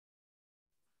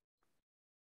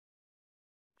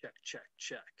Check, check,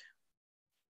 check.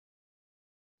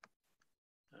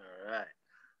 All right.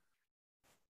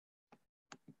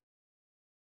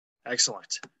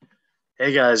 Excellent.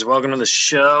 Hey guys, welcome to the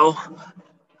show.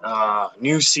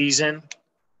 New season.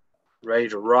 Ready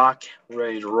to rock,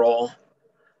 ready to roll.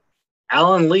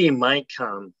 Alan Lee might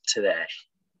come today.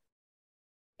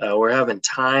 We're having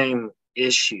time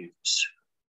issues.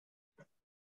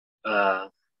 But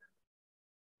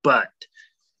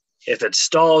if it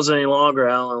stalls any longer,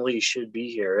 Alan Lee should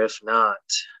be here. If not,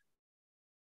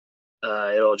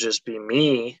 it'll just be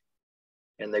me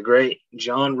and the great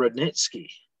Jon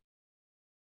Rudnitsky.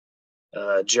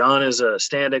 Jon is a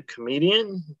stand-up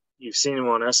comedian. You've seen him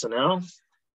on SNL.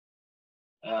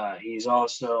 He's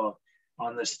also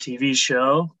on this TV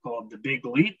show called The Big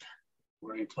Leap,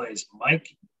 where he plays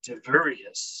Mike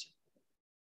DeVurius.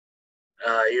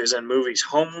 He was in movies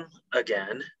Home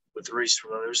Again with Reese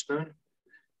Witherspoon,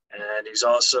 and he's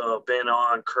also been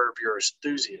on Curb Your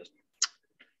Enthusiasm.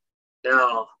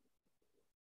 Now,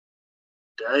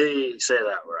 did I say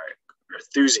that right?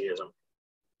 Enthusiasm.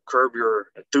 Curb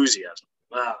Your Enthusiasm.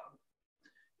 Wow.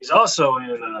 He's also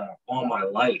in All My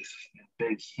Life,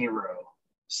 Big Hero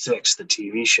 6, the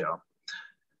TV show.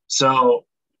 So,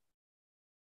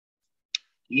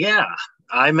 yeah,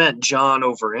 I met Jon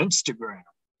over Instagram,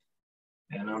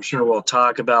 and I'm sure we'll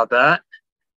talk about that.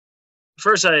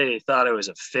 First, I thought it was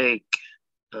a fake,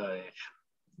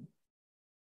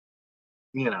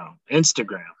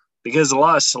 Instagram, because a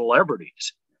lot of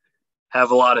celebrities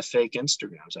have a lot of fake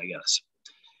Instagrams, I guess.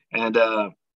 And,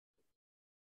 I'm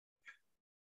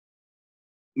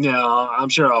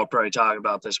sure I'll probably talk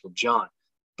about this with Jon,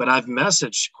 but I've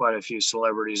messaged quite a few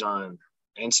celebrities on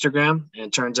Instagram, and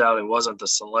it turns out it wasn't the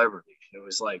celebrity. It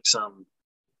was like some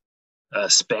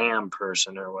spam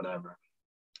person or whatever.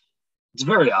 It's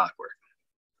very awkward.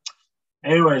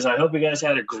 Anyways, I hope you guys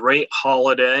had a great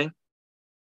holiday.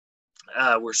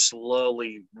 We're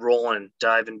slowly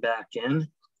diving back in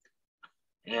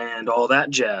and all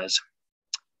that jazz.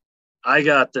 I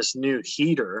got this new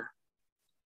heater,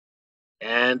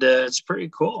 and it's pretty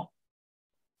cool.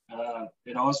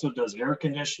 It also does air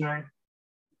conditioning.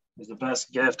 It's the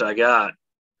best gift I got.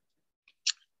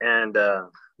 And,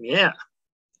 yeah.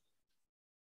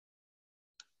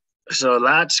 So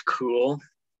that's cool.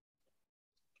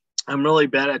 I'm really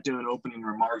bad at doing opening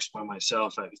remarks by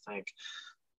myself, I think.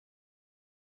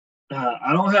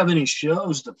 I don't have any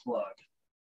shows to plug.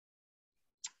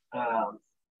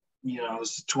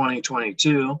 This is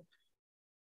 2022.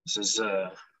 This is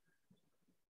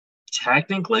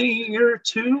technically year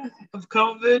 2 of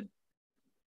COVID.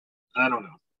 I don't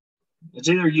know. It's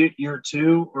either year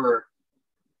 2 or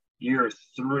year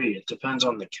 3. It depends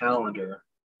on the calendar.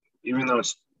 Even though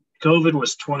COVID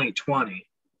was 2020,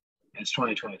 it's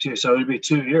 2022, so it would be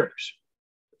 2 years.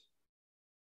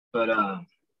 But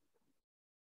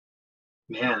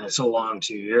man, it's a long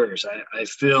 2 years. I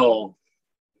feel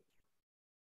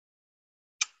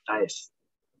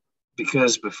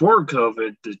because before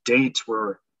COVID, the dates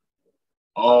were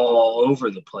all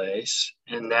over the place,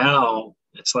 and now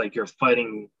it's like you're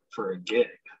fighting for a gig.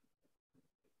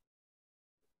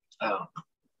 I don't know.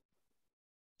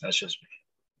 That's just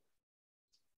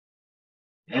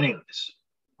me. Anyways,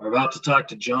 we're about to talk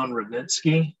to Jon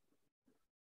Rudnitsky.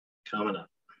 Coming up.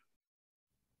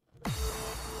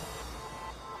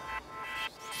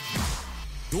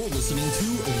 You're listening to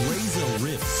Reza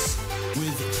Riffs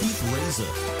with Keith Reza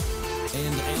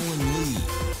and Alan Lee,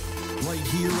 right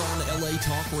here on LA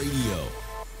Talk Radio.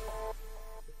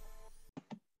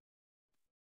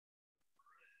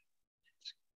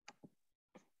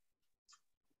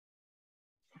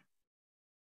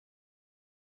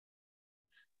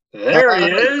 There he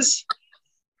is.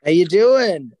 How you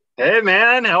doing? Hey,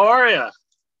 man. How are you?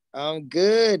 I'm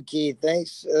good, Keith.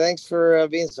 Thanks for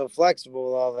being so flexible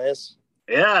with all this.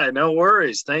 Yeah, no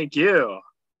worries. Thank you.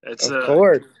 Of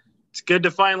course. It's good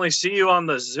to finally see you on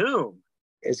the Zoom.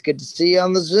 It's good to see you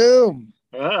on the Zoom.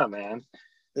 Yeah, man.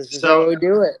 This is how we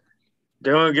do it.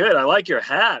 Doing good. I like your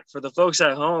hat. For the folks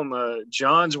at home,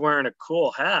 Jon's wearing a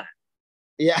cool hat.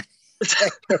 Yeah.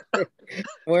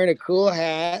 Wearing a cool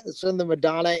hat. It's from the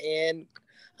Madonna Inn.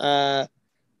 My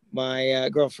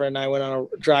girlfriend and I went on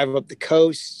a drive up the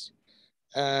coast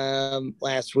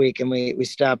last week, and we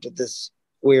stopped at this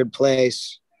weird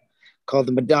place called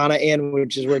the Madonna Inn,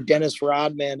 which is where Dennis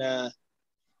Rodman,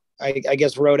 I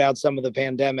guess, wrote out some of the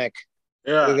pandemic.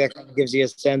 Yeah, I think that kind of gives you a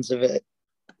sense of it.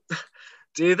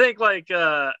 Do you think like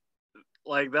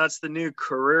that's the new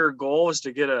career goal, is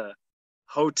to get a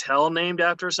hotel named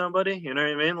after somebody? You know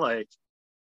what I mean? Like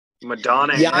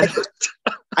Madonna. Yeah,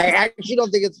 I actually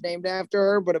don't think it's named after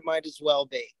her, but it might as well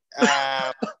be.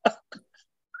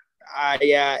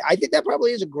 I think that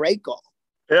probably is a great goal.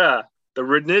 Yeah. The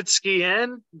Rudnitsky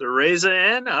N, the Reza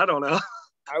N. I don't know.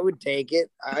 I would take it.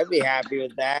 I'd be happy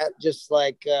with that. Just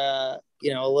like, a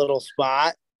little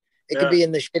spot. It could be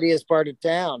in the shittiest part of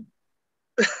town.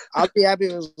 I'll be happy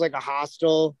if it was like a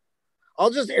hostel.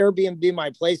 I'll just Airbnb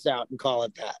my place out and call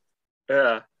it that.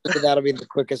 Yeah. So that'll be the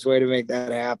quickest way to make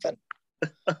that happen.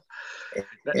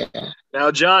 Yeah.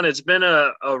 Now, John, it's been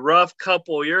a rough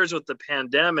couple years with the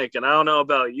pandemic, and I don't know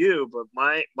about you, but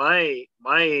my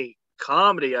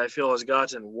comedy, I feel, has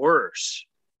gotten worse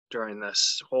during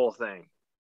this whole thing.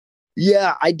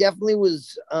 Yeah, I definitely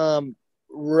was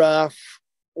rough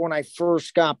when I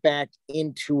first got back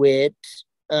into it.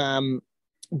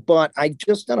 But I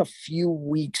just done a few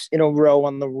weeks in a row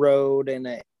on the road, and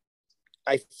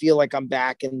I feel like I'm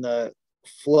back in the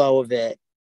flow of it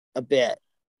a bit.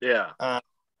 Yeah.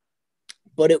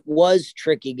 But it was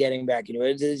tricky getting back into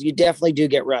it. You definitely do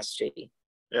get rusty.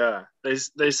 Yeah. They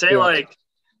say, like,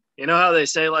 you know how they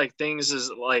say, like, things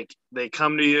is like they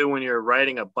come to you when you're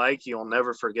riding a bike you'll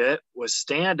never forget? With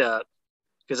stand-up,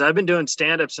 because I've been doing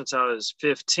stand-up since I was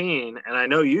 15, and I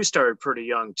know you started pretty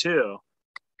young too.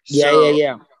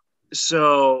 Yeah.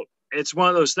 So it's one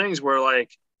of those things where,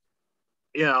 like,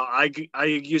 I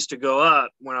used to go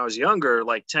up when I was younger,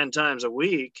 like 10 times a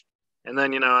week. And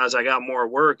then, as I got more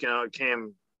work, it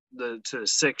came to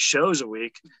 6 shows a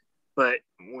week. But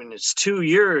when it's 2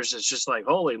 years, it's just like,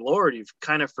 holy Lord, you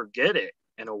kind of forget it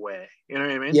in a way. You know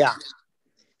what I mean? Yeah.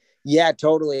 Yeah,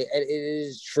 totally. It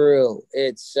is true.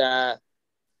 It's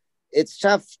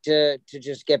tough to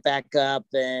just get back up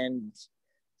and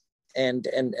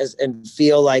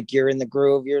feel like you're in the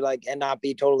groove. You're like, and not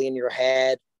be totally in your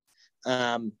head.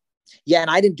 And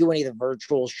I didn't do any of the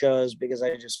virtual shows because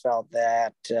I just felt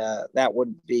that that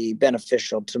would be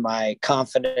beneficial to my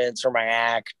confidence or my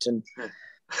act. And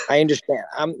I understand.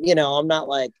 I'm not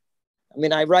like,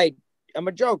 I'm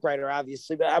a joke writer,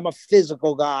 obviously, but I'm a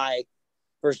physical guy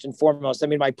first and foremost. I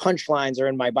mean, my punchlines are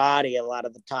in my body a lot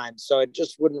of the time, so it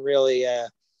just wouldn't really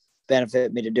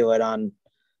benefit me to do it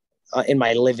in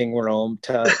my living room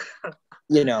to,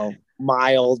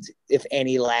 mild, if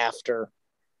any, laughter.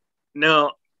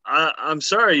 No, I'm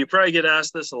sorry. You probably get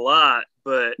asked this a lot,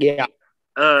 but yeah,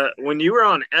 when you were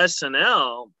on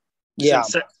SNL,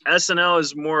 since SNL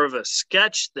is more of a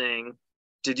sketch thing,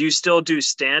 did you still do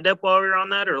stand-up while you were on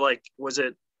that, or like was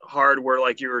it hard where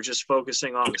like you were just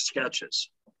focusing on the sketches?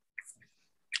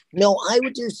 No, I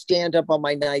would do stand-up on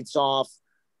my nights off.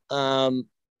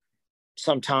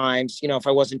 Sometimes, if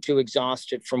I wasn't too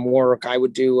exhausted from work, I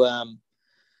would do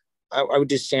I would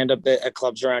do stand-up at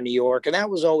clubs around New York. And that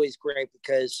was always great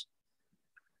because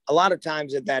a lot of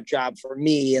times at that job for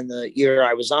me in the year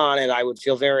I was on it, I would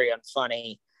feel very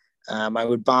unfunny. I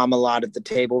would bomb a lot at the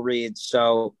table reads.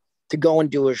 So to go and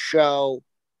do a show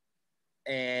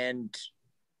and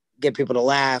get people to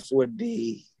laugh would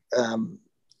be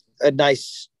a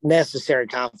nice, necessary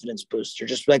confidence booster.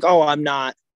 Just like, oh, I'm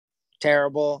not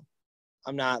terrible.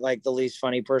 I'm not like the least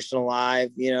funny person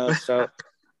alive, so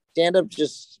stand-up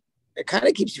just, it kind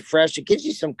of keeps you fresh. It gives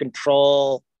you some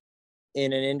control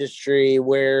in an industry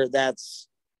where that's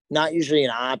not usually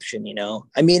an option,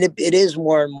 I mean, it is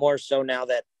more and more so now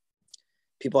that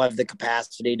people have the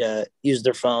capacity to use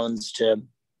their phones to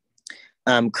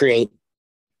create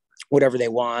whatever they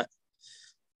want,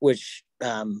 which,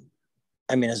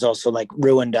 has also like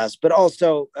ruined us, but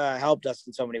also helped us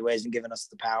in so many ways and given us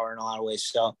the power in a lot of ways.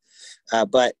 So,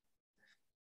 but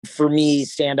for me,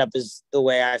 stand-up is the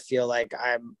way I feel like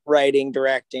I'm writing,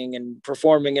 directing, and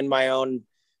performing in my own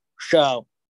show.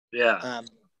 Yeah.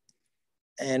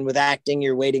 And with acting,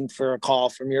 you're waiting for a call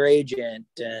from your agent.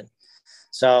 And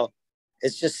so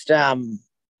it's just, stand-up's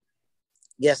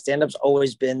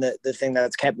always been the thing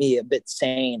that's kept me a bit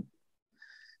sane.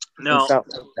 No.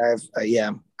 I've,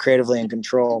 creatively in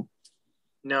control.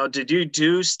 Now, did you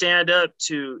do stand-up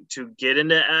to get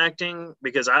into acting?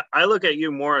 Because I look at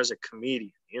you more as a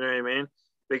comedian, you know what I mean?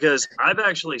 Because I've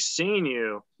actually seen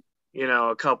you,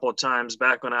 a couple of times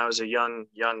back when I was a young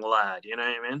lad, you know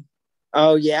what I mean?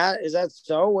 Oh yeah, is that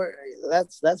so?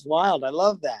 That's wild. I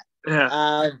love that.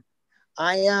 Yeah.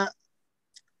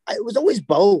 It was always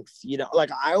both, like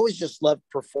I always just loved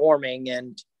performing,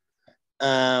 and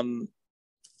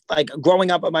like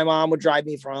growing up, my mom would drive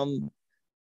me from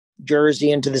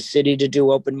Jersey into the city to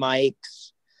do open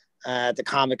mics at the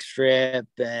comic strip,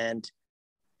 and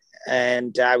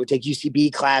I would take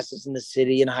UCB classes in the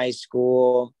city in high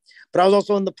school, but I was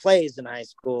also in the plays in high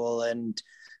school and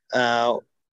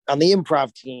on the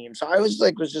improv team. So I was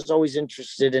just always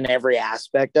interested in every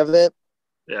aspect of it.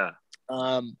 Yeah.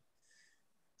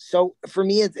 So for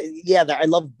me, I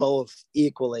love both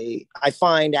equally. I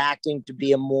find acting to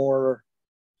be an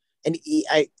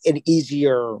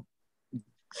easier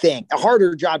thing, a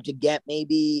harder job to get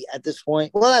maybe at this point.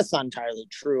 Well, that's not entirely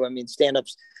true. I mean,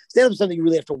 stand-up's something you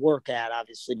really have to work at,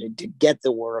 obviously, to get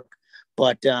the work.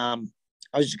 But I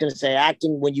was just going to say,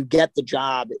 acting, when you get the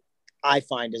job, I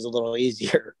find is a little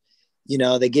easier.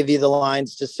 They give you the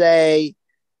lines to say.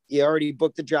 You already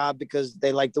booked the job because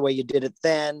they like the way you did it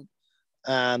then.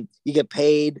 You get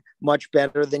paid much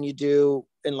better than you do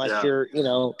unless you're,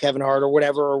 Kevin Hart or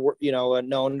whatever, or, a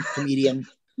known comedian.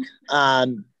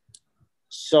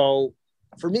 So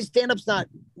for me, stand-up's not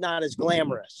as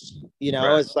glamorous.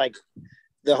 Right. It's like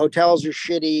the hotels are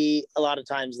shitty. A lot of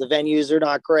times the venues are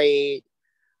not great.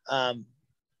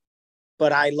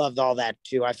 But I loved all that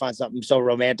too. I find something so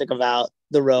romantic about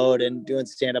the road and doing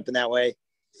stand-up in that way.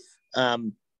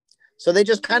 So they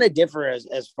just kind of differ as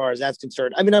far as that's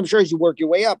concerned. I mean, I'm sure as you work your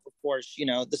way up, of course,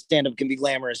 the stand-up can be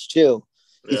glamorous too.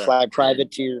 You fly private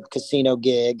to your casino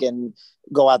gig and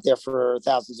go out there for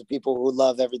thousands of people who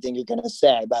love everything you're going to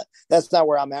say. But that's not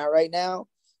where I'm at right now.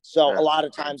 So a lot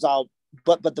of times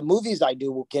but the movies I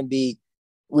do can be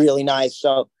really nice.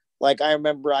 So like, I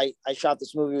remember I shot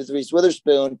this movie with Reese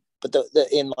Witherspoon, but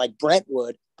in like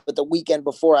Brentwood. But the weekend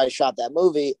before I shot that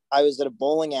movie, I was at a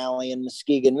bowling alley in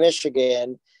Muskegon,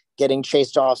 Michigan, getting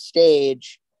chased off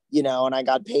stage, and I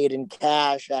got paid in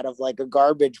cash out of like a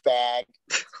garbage bag.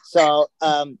 So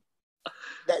to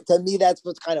me, that's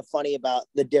what's kind of funny about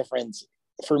the difference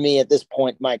for me at this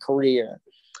point in my career.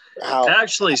 How I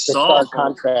actually saw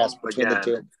contrast between the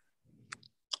two.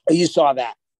 Oh, you saw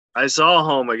that? I saw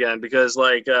Home Again because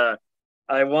I'm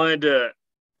one of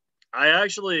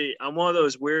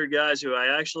those weird guys who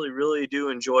I actually really do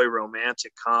enjoy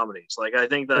romantic comedies. Like, I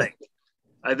think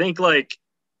like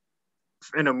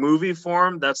in a movie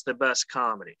form, that's the best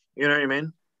comedy. You know what I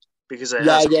mean? Because it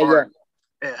has heart.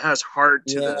 It has heart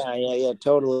to it.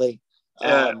 Totally.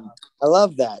 I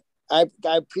love that. I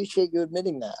appreciate you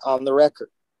admitting that on the record.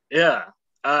 Yeah.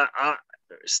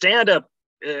 Stand up,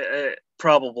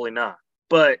 probably not.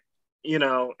 But,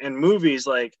 in movies,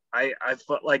 like I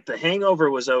felt like The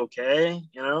Hangover was okay,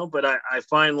 but I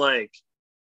find like,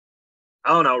 I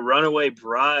don't know, Runaway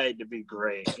Bride to be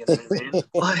great. You know what I mean?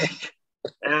 Like,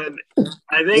 and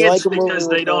I think it's like because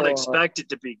they don't expect it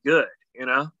to be good,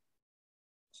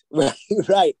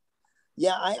 Right.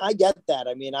 Yeah, I get that.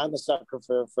 I mean, I'm a sucker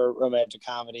for romantic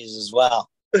comedies as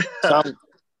well. So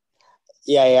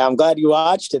I'm glad you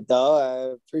watched it, though.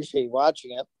 I appreciate you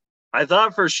watching it. I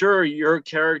thought for sure your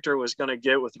character was going to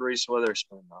get with Reese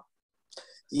Witherspoon, though.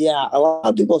 Yeah, a lot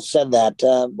of people said that.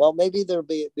 Well, maybe there'll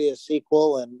be a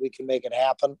sequel and we can make it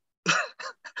happen.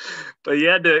 But you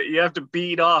have to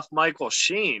beat off Michael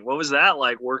Sheen. What was that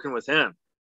like working with him?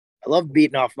 I love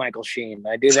beating off Michael Sheen.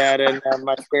 I do that in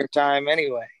my spare time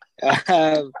anyway.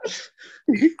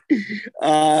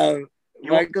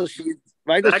 Michael Sheen.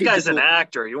 That guy's an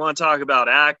actor. You want to talk about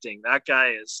acting? That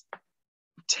guy is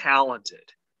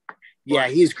talented. Yeah,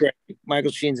 he's great.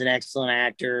 Michael Sheen's an excellent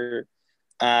actor.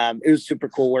 It was super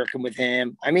cool working with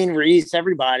him. I mean, Reese,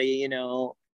 everybody, in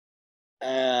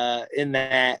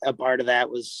that, a part of that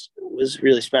was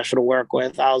really special to work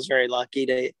with. I was very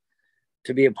lucky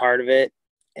to be a part of it.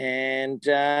 And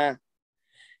I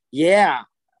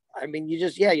mean, you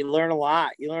learn a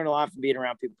lot. You learn a lot from being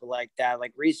around people like that.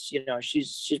 Like Reese,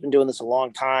 she's been doing this a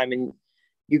long time, and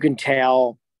you can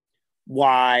tell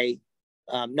why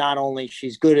not only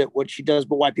she's good at what she does,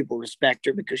 but why people respect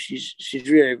her, because she's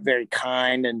really very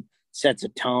kind and sets a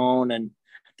tone. And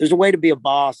there's a way to be a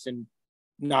boss and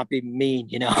not be mean,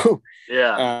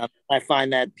 Yeah. I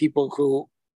find that people who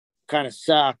kind of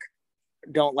suck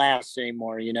don't last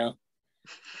anymore,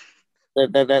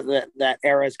 that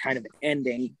era is kind of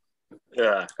ending.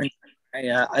 Yeah.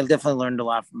 I definitely learned a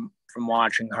lot from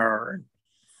watching her.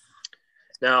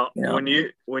 Now, when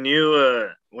you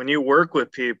work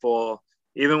with people,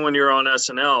 even when you're on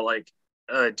SNL, like,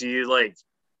 do you like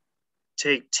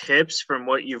take tips from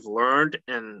what you've learned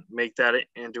and make that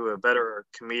into a better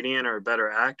comedian or a better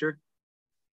actor?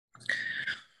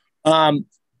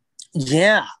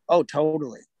 Yeah. Oh,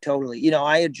 totally.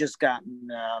 I had just gotten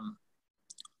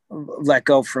let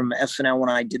go from SNL when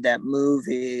I did that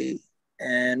movie,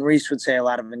 and Reese would say a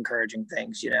lot of encouraging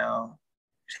things, she'd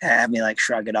have me like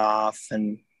shrug it off,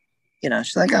 and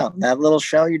she's like, oh, that little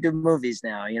show, you do movies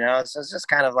now, so it's just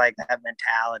kind of like that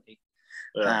mentality.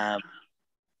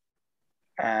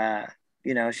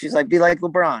 She's like, be like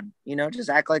LeBron, just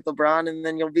act like LeBron and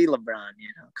then you'll be LeBron,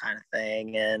 kind of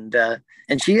thing. And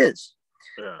she is.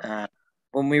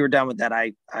 When we were done with that,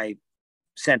 I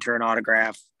sent her an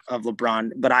autograph of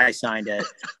LeBron, but I signed it.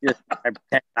 I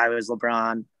pretended I was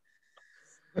LeBron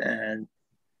and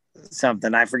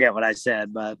something. I forget what I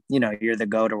said, but you're the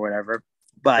GOAT or whatever.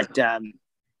 But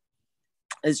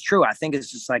it's true. I think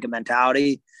it's just like a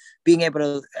mentality, being able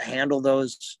to handle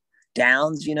those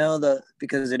downs,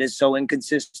 because it is so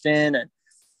inconsistent,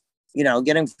 and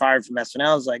getting fired from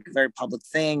SNL is like a very public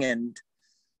thing, and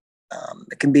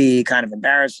it can be kind of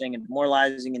embarrassing and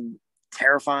demoralizing and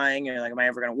terrifying. You're like, am I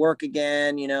ever going to work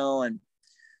again? And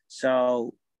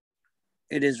so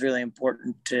it is really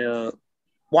important to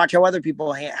watch how other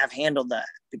people have handled that,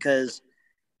 because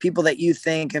people that you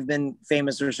think have been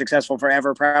famous or successful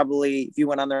forever, probably, if you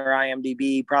went on their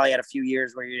IMDb, probably had a few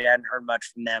years where you hadn't heard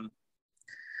much from them.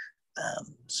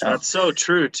 So that's so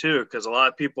true too, because a lot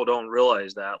of people don't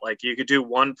realize that. Like, you could do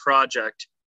one project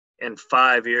in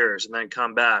 5 years and then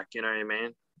come back. You know what I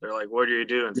mean? They're like, what do you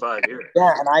do in 5 years?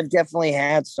 Yeah, and I've definitely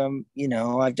had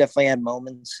I've definitely had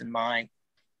moments in my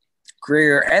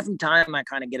career. Every time I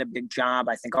kind of get a big job,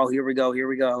 I think, oh, here we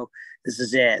go, this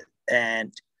is it.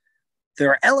 And there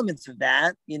are elements of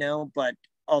that, but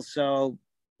also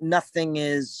nothing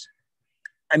is.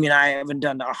 I mean, I haven't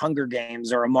done a Hunger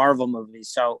Games or a Marvel movie,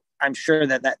 so I'm sure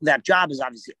that job is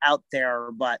obviously out there,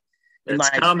 but it's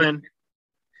coming.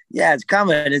 Yeah, it's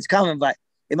coming. But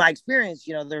in my experience,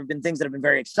 there have been things that have been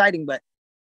very exciting, but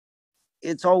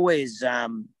it's always,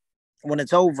 when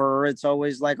it's over, it's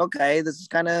always like, okay, this is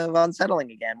kind of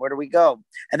unsettling again. Where do we go?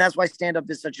 And that's why stand-up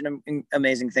is such an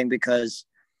amazing thing, because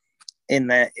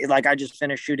I just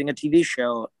finished shooting a TV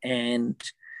show, and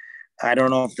I don't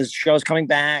know if this show is coming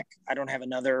back. I don't have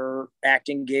another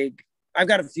acting gig. I've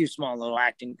got a few small little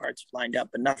acting parts lined up,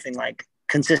 but nothing like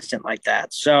consistent like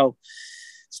that. So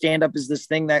stand-up is this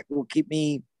thing that will keep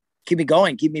me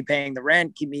going, keep me paying the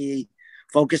rent, keep me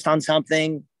focused on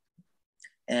something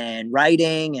and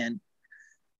writing. And,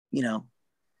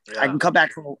 I can come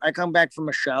back from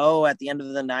a show at the end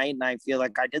of the night and I feel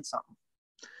like I did something,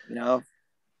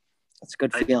 it's a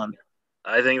good feeling.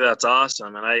 I think that's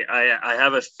awesome. And I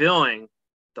have a feeling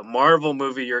the Marvel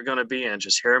movie you're going to be in,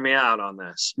 just hear me out on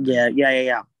this. Yeah.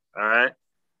 All right.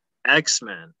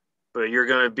 X-Men, but you're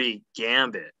going to be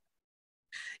Gambit.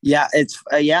 Yeah,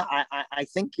 I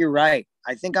think you're right.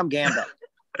 I think I'm Gambit.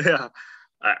 Yeah,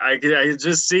 I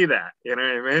just see that. You know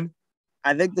what I mean?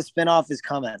 I think the spinoff is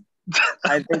coming.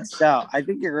 I think so. I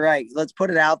think you're right. Let's put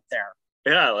it out there.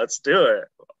 Yeah, let's do it.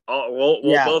 We'll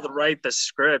both write the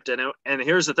script, and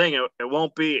here's the thing: it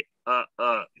won't be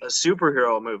a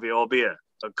superhero movie. It'll be a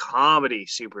comedy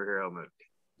superhero movie.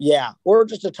 Yeah, or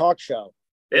just a talk show.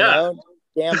 Yeah,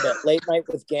 Gambit, late night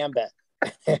with Gambit.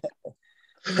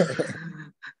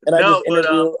 And I just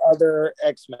interview other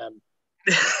X-Men.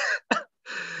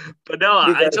 But no,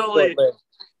 I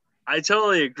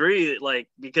totally agree. Like,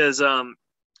 because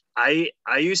I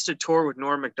used to tour with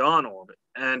Norm Macdonald,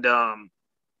 and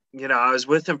I was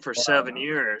with him for 7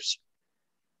 years,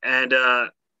 and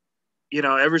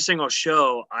every single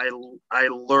show I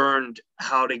learned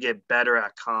how to get better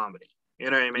at comedy.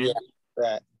 You know what I mean? Yeah,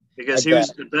 right. Because he was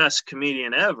the best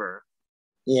comedian ever.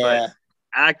 Yeah. But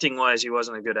acting wise, he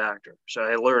wasn't a good actor. So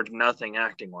I learned nothing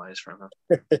acting wise from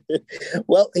him.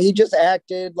 Well, he just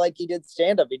acted like he did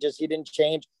stand up. He didn't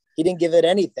change. He didn't give it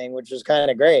anything, which was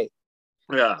kind of great.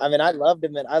 Yeah. I mean, I loved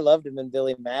him in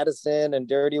Billy Madison and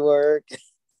Dirty Work.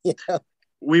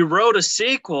 We wrote a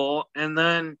sequel and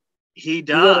then he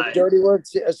died. You wrote a Dirty Work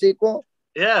a sequel?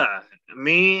 Yeah.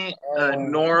 Me,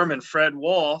 Norm, and Fred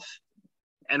Wolf.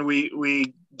 And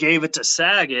we gave it to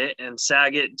Saget, and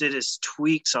Saget did his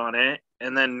tweaks on it.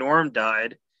 And then Norm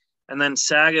died. And then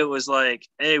Saget was like,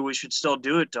 hey, we should still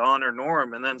do it to honor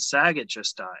Norm. And then Saget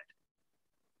just died.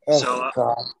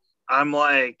 God. I'm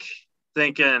like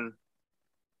thinking,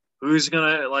 who's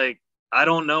going to, I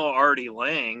don't know Artie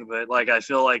Lang, but I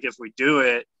feel like if we do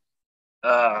it,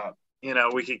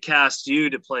 we could cast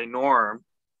you to play Norm.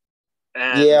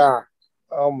 And yeah.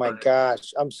 Oh my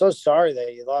gosh. I'm so sorry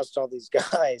that you lost all these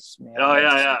guys, man. Oh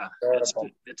yeah.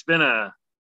 It's been a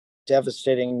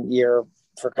devastating year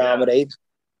for comedy.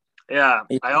 Yeah.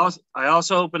 I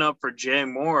also opened up for Jay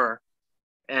Moore,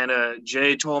 and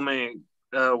Jay told me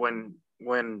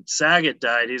when Saget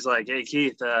died, he's like, hey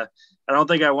Keith, I don't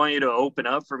think I want you to open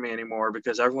up for me anymore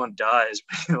because everyone dies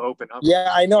when you open up. Yeah,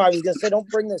 I know. I was gonna say, don't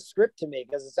bring the script to me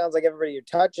because it sounds like everybody who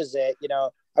touches it,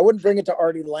 I wouldn't bring it to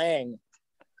Artie Lang.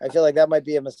 I feel like that might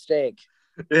be a mistake.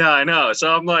 Yeah, I know.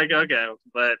 So I'm like, okay,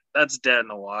 but that's dead in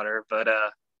the water. But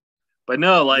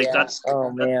no, that's. Oh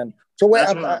man. So wait,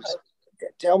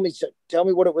 tell me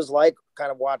what it was like,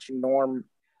 kind of watching Norm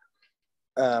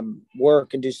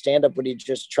work and do stand up. Would he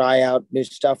just try out new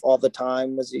stuff all the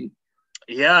time? Was he?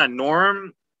 Yeah,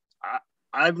 Norm.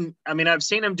 I've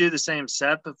seen him do the same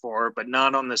set before, but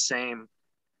not on the same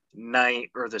night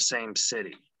or the same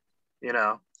city, you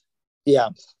know? Yeah.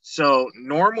 So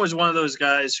Norm was one of those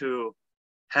guys who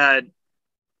had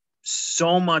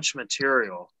so much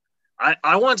material.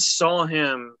 I once saw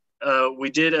him. We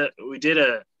did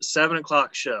a 7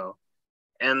 o'clock show,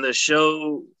 and the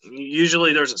show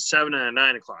usually there's a 7 and a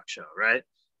 9 o'clock show, right?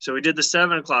 So we did the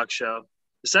 7 o'clock show.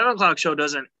 The 7 o'clock show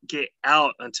doesn't get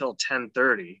out until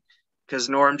 10:30 because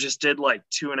Norm just did like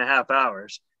 2.5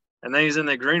 hours, and then he's in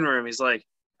the green room. He's like,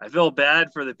 I feel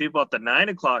bad for the people at the 9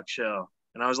 o'clock show,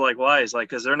 and I was like, why? He's like,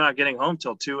 because they're not getting home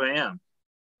till 2 a.m.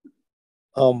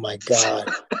 Oh my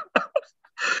God.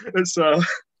 So,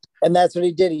 and that's what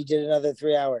he did. He did another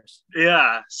 3 hours.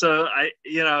 Yeah. So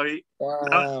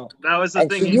wow. that was the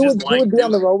thing. So you would be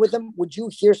on the road with him. Would you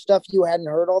hear stuff you hadn't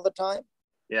heard all the time?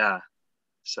 Yeah.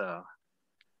 So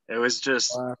it was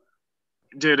just, wow.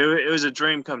 Dude, it was a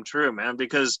dream come true, man,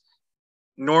 because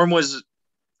Norm was,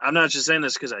 I'm not just saying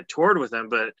this because I toured with him,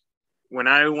 but when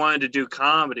I wanted to do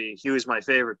comedy, he was my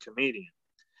favorite comedian.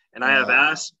 And I have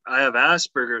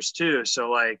Asperger's too. So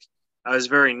like, I was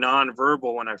very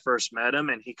nonverbal when I first met him,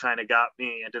 and he kind of got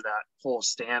me into that whole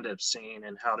stand-up scene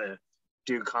and how to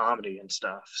do comedy and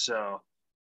stuff. So,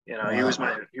 wow. he was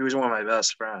one of my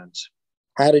best friends.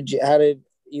 How did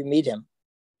you meet him?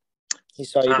 He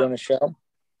saw you doing a show?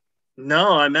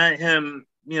 No, I met him,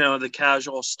 the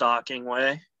casual stalking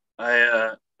way.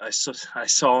 I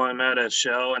saw him at a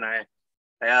show, and I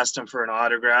asked him for an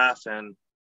autograph, and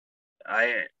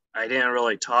I didn't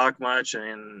really talk much,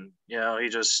 and he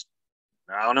just,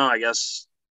 I don't know, I guess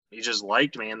he just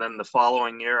liked me. And then the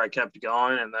following year I kept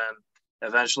going, and then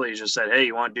eventually he just said, hey,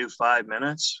 you want to do 5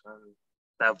 minutes? And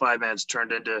that 5 minutes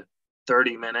turned into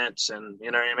 30 minutes, and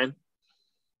you know what I mean?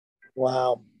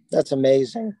 Wow, that's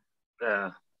amazing.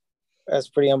 Yeah. That's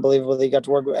pretty unbelievable that you got to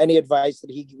work with. Any advice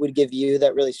that he would give you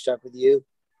that really stuck with you?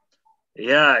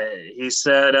 Yeah, he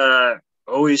said,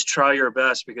 always try your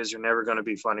best because you're never going to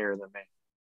be funnier than me.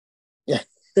 Yeah.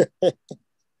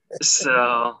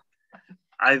 So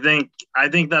I think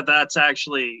that that's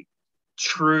actually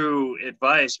true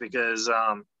advice, because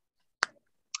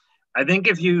I think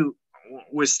if you,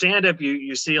 with stand-up,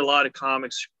 you see a lot of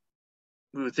comics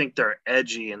who think they're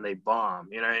edgy and they bomb,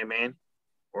 you know what I mean?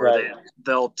 Or right.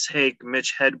 They'll take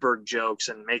Mitch Hedberg jokes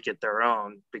and make it their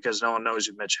own because no one knows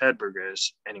who Mitch Hedberg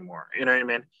is anymore, you know what I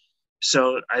mean?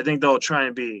 So I think they'll try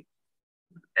and be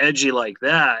edgy like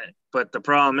that, but the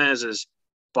problem is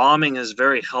bombing is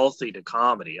very healthy to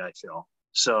comedy, I feel.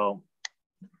 So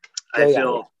I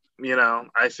feel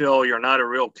you're not a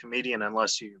real comedian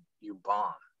unless you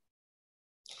bomb.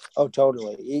 Oh,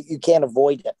 totally. You can't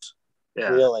avoid it. Yeah.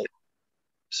 Really.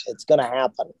 It's going to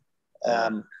happen. Yeah.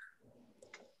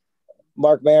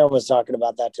 Mark Maron was talking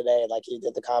about that today. Like, he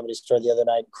did the Comedy Store the other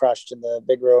night, crushed in the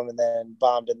big room and then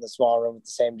bombed in the small room with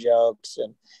the same jokes.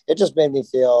 And it just made me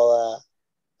feel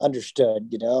understood,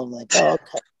 I'm like, oh,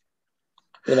 okay.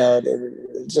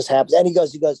 It just happens. And he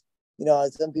goes,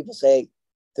 some people say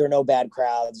there are no bad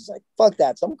crowds. It's like, fuck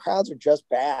that. Some crowds are just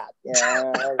bad. Like,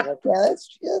 yeah,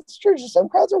 that's true. Some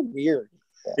crowds are weird.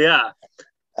 Yeah.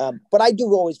 But I do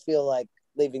always feel like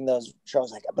leaving those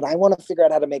shows but I want to figure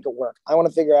out how to make it work. I want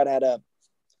to figure out how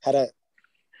to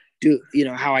do,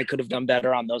 how I could have done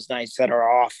better on those nights that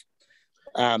are off.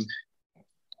 But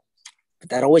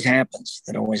that always happens.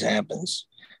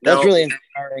 That's really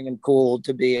inspiring and cool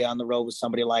to be on the road with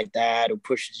somebody like that who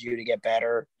pushes you to get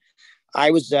better.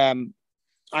 I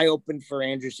opened for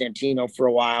Andrew Santino for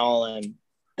a while, and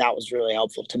that was really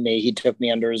helpful to me. He took me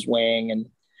under his wing, and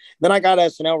then I got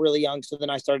SNL really young. So then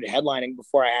I started headlining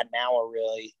before I had an hour,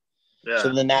 really. Yeah.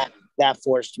 So then that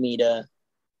forced me to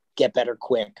get better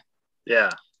quick. Yeah.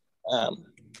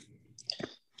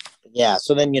 Yeah.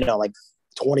 So then, like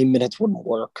 20 minutes wouldn't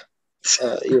work.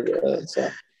 But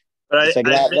I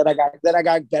got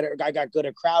better. I got good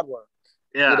at crowd work.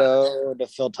 Yeah. To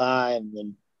fill time.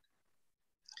 And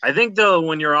I think though,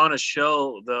 when you're on a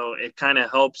show though, it kind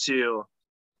of helps you,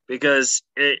 because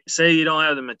say you don't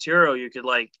have the material, you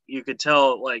could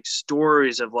tell like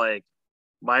stories of like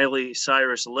Miley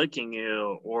Cyrus licking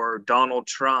you, or Donald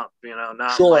Trump,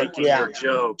 not liking your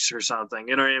jokes or something.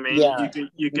 You know what I mean? Yeah.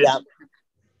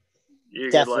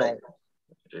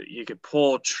 You could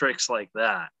pull tricks like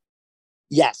that.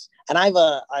 Yes. And I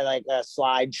like a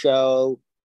slideshow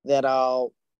that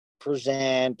I'll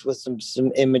present with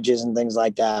some images and things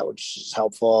like that, which is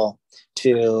helpful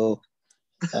too.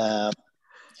 I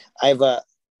have a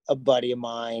buddy of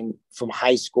mine from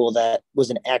high school that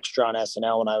was an extra on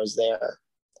SNL when I was there.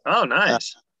 Oh,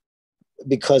 nice.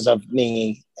 Because of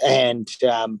me. And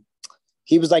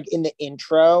he was like in the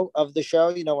intro of the show,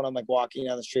 you know, when I'm like walking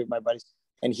down the street with my buddies,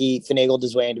 and he finagled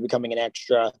his way into becoming an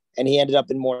extra, and he ended up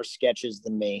in more sketches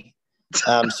than me.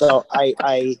 So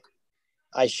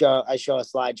I show a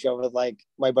slideshow with like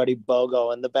my buddy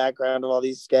Bogo in the background of all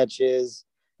these sketches.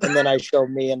 And then I show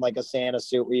me in like a Santa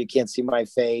suit where you can't see my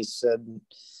face. And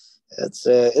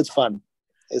it's fun.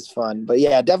 It's fun. But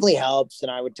yeah, it definitely helps.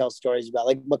 And I would tell stories about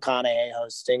like McConaughey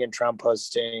hosting and Trump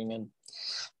hosting and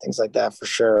things like that for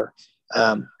sure.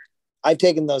 I've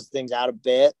taken those things out a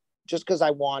bit just because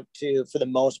I want to, for the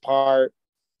most part,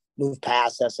 move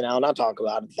past SNL, not talk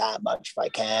about it that much if I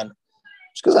can.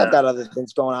 Just because I've got other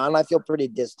things going on. I feel pretty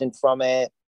distant from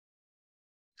it.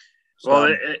 So,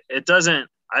 well, it doesn't,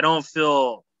 I don't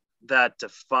feel that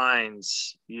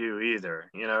defines you either,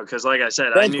 you know, because like I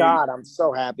said, thank God, I'm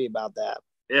so happy about that.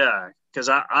 Yeah, because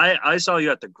I saw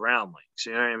you at the Ground Links,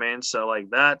 you know what I mean? So like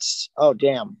that's oh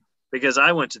damn. Because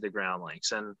I went to the Ground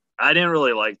Links and I didn't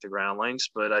really like the Ground Links,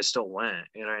 but I still went,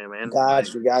 you know what I mean?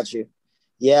 Got you.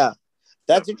 Yeah.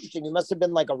 That's interesting. You must have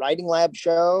been like a writing lab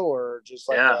show or just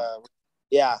like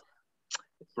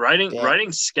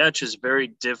Writing sketch is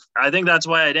very I think that's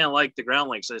why I didn't like the Ground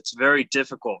Links. It's very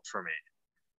difficult for me.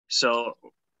 So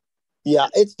yeah,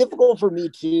 it's difficult for me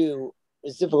too.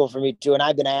 And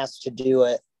I've been asked to do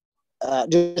it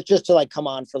just to like come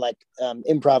on for like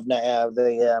improv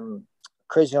the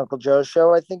Crazy Uncle Joe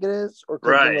show, I think it is, or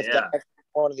with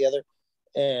one or the other.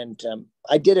 And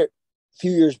I did it a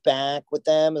few years back with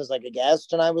them as like a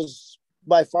guest, and I was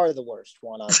by far the worst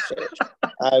one on stage.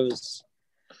 I was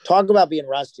talk about being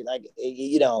rusty. Like,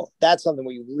 you know, that's something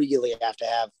where you really have to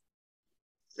have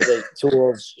the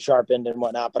tools sharpened and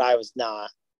whatnot. But I was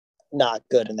not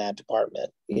good in that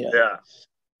department. You know. Yeah,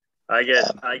 I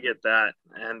get that,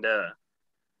 and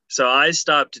so I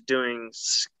stopped doing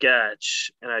sketch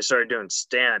and I started doing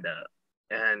stand up,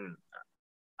 and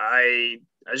I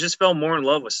just fell more in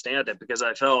love with stand up because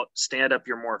I felt stand up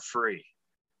you're more free,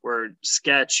 where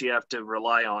sketch you have to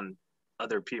rely on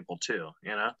other people too,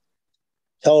 you know.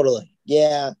 Totally.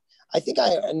 Yeah. I think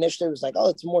I initially was like, oh,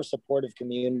 it's a more supportive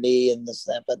community and this,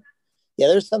 that. But yeah,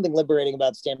 there's something liberating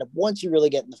about stand-up once you really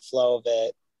get in the flow of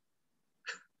it,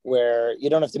 where you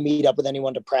don't have to meet up with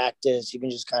anyone to practice. You can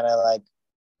just kind of like,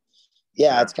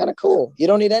 it's kind of cool. You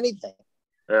don't need anything.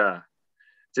 Yeah.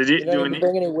 You don't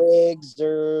bring any wigs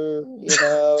or, you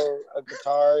know, a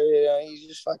guitar. You know, you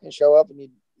just fucking show up and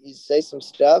you say some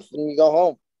stuff and you go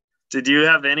home. Did you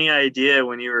have any idea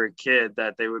when you were a kid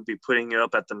that they would be putting you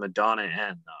up at the Madonna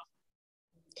end?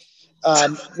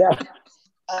 No,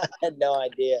 I had no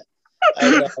idea.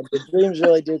 I know. The dreams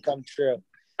really do come true.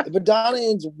 The Madonna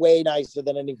end's way nicer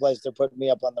than any place they're putting me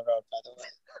up on the road, by the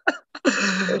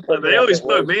way. They always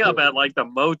put me up at like the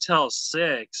Motel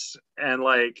 6, and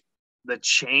like the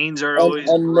chains are always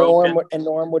broken.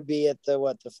 Norm would be at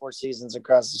the Four Seasons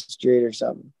across the street or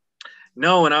something.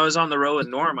 No, when I was on the road with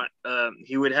Norm,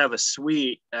 he would have a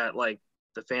suite at like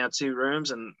the fancy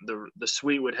rooms, and the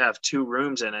suite would have 2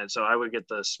 rooms in it, so I would get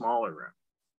the smaller room.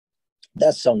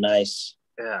 That's so nice.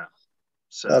 Yeah,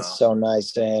 so that's so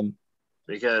nice to him.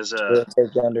 Because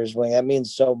take you under his wing. That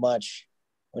means so much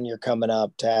when you're coming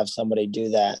up to have somebody do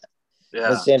that. Yeah,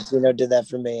 when Santino did that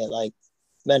for me, it like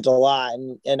meant a lot,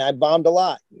 and I bombed a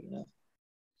lot, you know,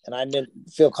 and I didn't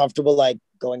feel comfortable like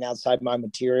going outside my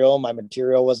material. My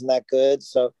material wasn't that good.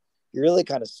 So you're really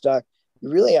kind of stuck. You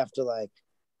really have to like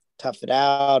tough it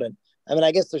out. And I mean,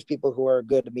 I guess there's people who are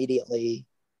good immediately,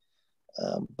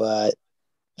 but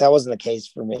that wasn't the case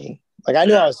for me. Like I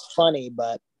knew I was funny,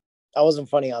 but I wasn't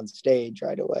funny on stage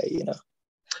right away, you know?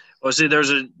 Well, see, there's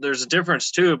a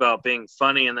difference too about being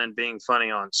funny and then being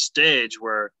funny on stage,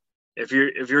 where if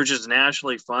you're just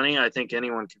naturally funny, I think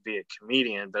anyone could be a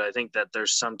comedian, but I think that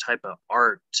there's some type of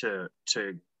art to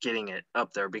getting it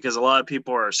up there, because a lot of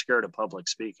people are scared of public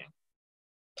speaking.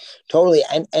 Totally.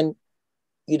 And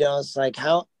you know, it's like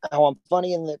how I'm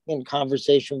funny in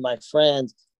conversation with my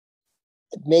friends,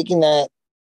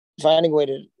 finding a way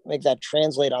to make that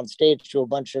translate on stage to a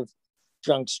bunch of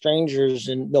drunk strangers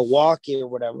in Milwaukee or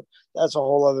whatever. That's a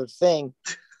whole other thing.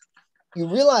 You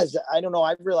realize that,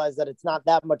 I've realized that it's not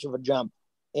that much of a jump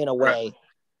in a way.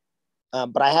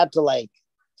 But I had to like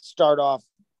start off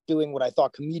doing what I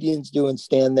thought comedians do and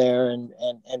stand there and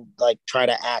like try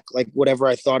to act like whatever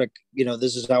I thought, you know,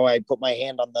 this is how I put my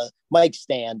hand on the mic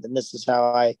stand and this is how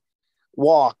I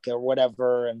walk or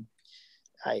whatever. And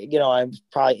I'm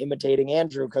probably imitating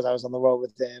Andrew because I was on the road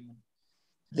with him.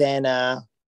 Then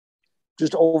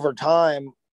just over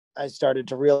time, I started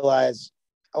to realize,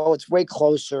 it's way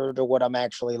closer to what I'm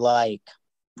actually like.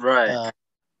 Right.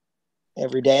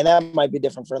 Every day. And that might be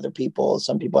different for other people.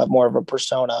 Some people have more of a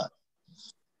persona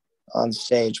on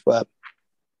stage, but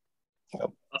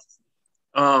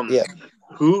Yeah.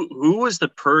 Who was the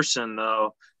person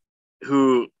though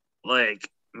who like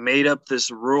made up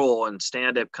this rule in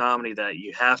stand-up comedy that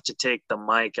you have to take the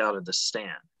mic out of the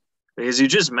stand? Because you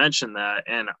just mentioned that,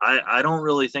 and I don't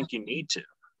really think you need to,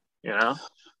 you know?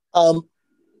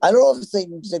 I don't know if it's like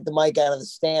you take the mic out of the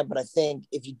stand, but I think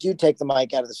if you do take the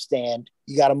mic out of the stand,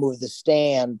 you got to move the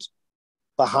stand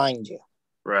behind you.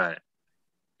 Right.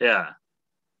 Yeah.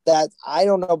 That I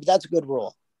don't know, but that's a good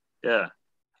rule. Yeah.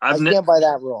 I stand by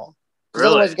that rule. Really?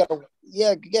 Otherwise,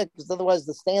 because otherwise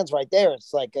the stand's right there.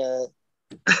 It's like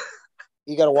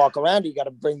you got to walk around. You got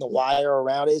to bring the wire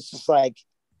around. It's just like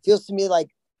feels to me like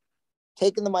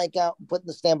taking the mic out and putting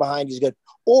the stand behind you is good.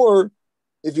 Or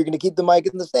if you're going to keep the mic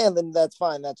in the stand, then that's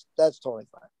fine. That's totally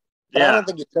fine. But I don't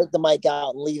think you take the mic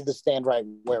out and leave the stand right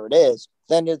where it is.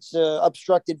 Then it's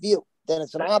obstructed view. Then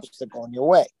it's an obstacle in your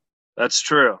way. That's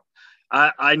true.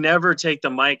 I never take the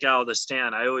mic out of the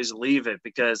stand. I always leave it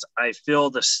because I feel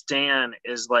the stand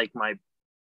is like my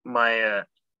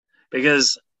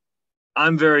because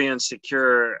I'm very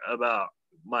insecure about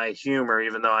my humor,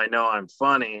 even though I know I'm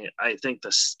funny. I think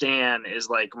the stand is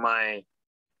like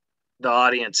the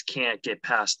audience can't get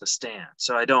past the stand.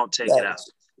 So I don't take it out.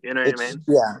 You know what I mean?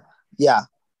 Yeah. Yeah.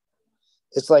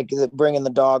 It's like bringing the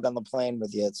dog on the plane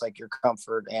with you. It's like your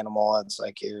comfort animal. It's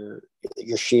like your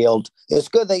shield. It's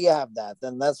good that you have that.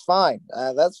 Then that's fine.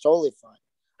 That's totally fine.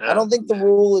 Yeah. I don't think the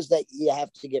rule is that you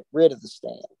have to get rid of the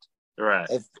stand. Right.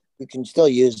 If you can still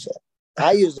use it.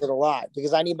 I use it a lot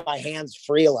because I need my hands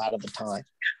free a lot of the time.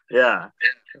 Yeah.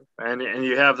 And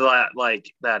you have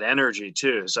that energy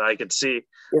too. So I could see.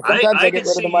 Yeah, sometimes I get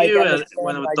rid of the mic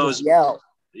with those. Yell.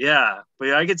 Yeah,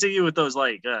 but I could see you with those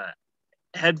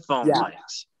headphone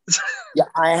mics. Yeah,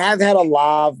 I have had a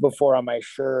lav before on my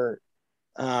shirt.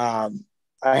 I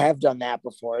have done that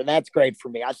before, and that's great for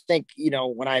me. I think,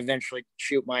 when I eventually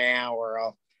shoot my hour,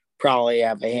 I'll probably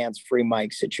have a hands-free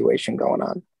mic situation going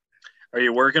on. Are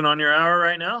you working on your hour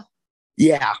right now?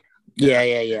 Yeah.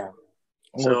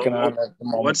 I'm working on it at the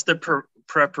moment. What's the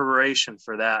preparation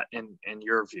for that in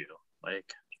your view?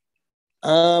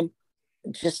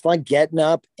 Just like getting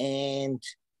up and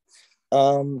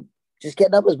just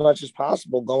getting up as much as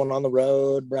possible, going on the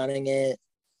road, running it,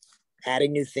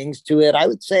 adding new things to it. I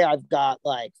would say I've got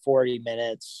 40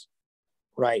 minutes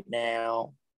right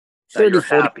now. That you're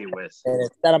happy with.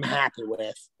 That I'm happy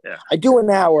with. Yeah. I do an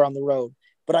hour on the road,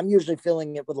 but I'm usually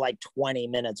filling it with 20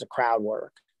 minutes of crowd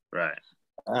work. Right.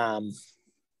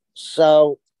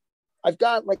 So I've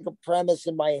got a premise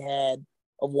in my head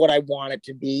of what I want it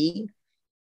to be.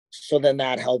 So then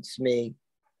that helps me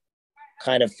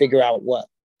kind of figure out what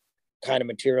kind of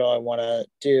material I want to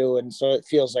do. And so it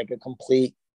feels like a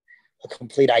complete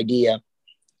idea.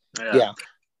 Yeah.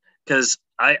 Because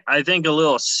I think a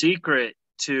little secret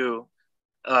to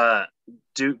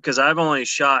do, because I've only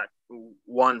shot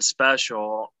one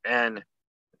special, and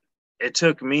it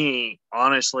took me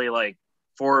honestly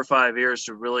 4 or 5 years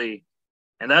to really,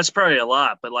 and that's probably a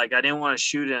lot, but I didn't want to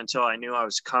shoot it until I knew I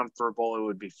was comfortable it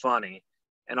would be funny.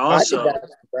 And also, I think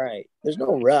that's right. There's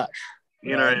no rush.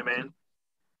 You know what I mean?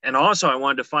 And also, I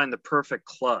wanted to find the perfect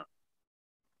club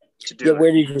to do. Yeah,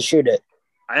 where did you shoot it?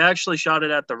 I actually shot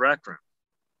it at the Rec Room.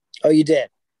 Oh, you did?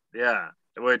 Yeah,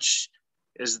 which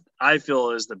I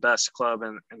feel is the best club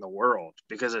in the world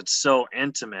because it's so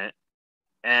intimate,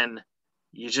 and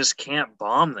you just can't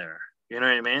bomb there. You know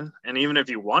what I mean? And even if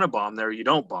you want to bomb there, you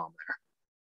don't bomb there.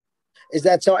 Is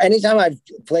that so? Anytime I've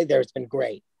played there, it's been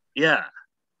great. Yeah.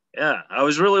 Yeah. I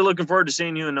was really looking forward to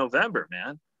seeing you in November,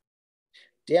 man.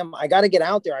 Damn, I got to get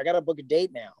out there. I got to book a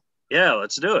date now. Yeah,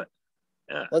 let's do it.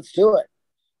 Yeah. Let's do it.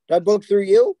 Do I book through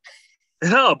you?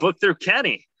 No, book through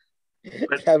Kenny.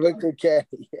 But, I book through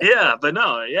Kenny. Yeah, dude,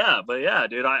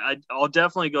 I'll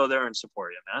definitely go there and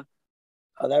support you, man.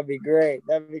 Oh, that'd be great.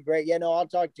 Yeah, no, I'll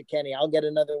talk to Kenny. I'll get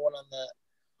another one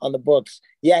on the books.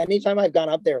 Yeah, anytime I've gone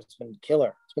up there, it's been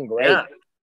killer. It's been great. Yeah.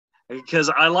 Because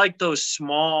I like those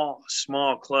small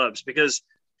clubs because,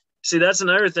 see, that's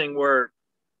another thing where,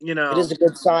 it is a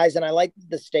good size, and I like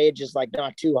the stage is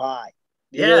not too high.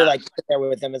 You really sit there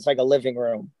with them. It's like a living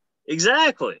room.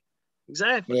 Exactly.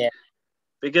 Yeah.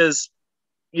 Because,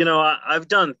 I've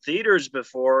done theaters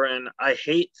before, and I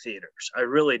hate theaters. I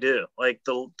really do.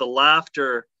 The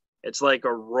laughter, it's like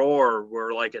a roar where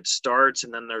it starts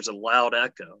and then there's a loud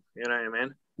echo. You know what I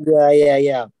mean?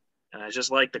 Yeah. And I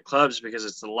just like the clubs because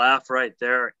it's the laugh right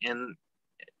there, and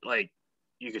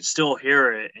you could still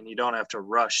hear it, and you don't have to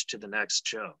rush to the next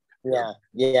joke. Yeah.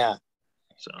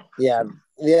 So yeah,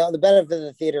 the benefit of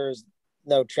the theater is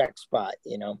no check spot.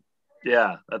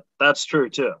 Yeah, that's true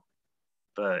too.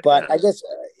 But I guess,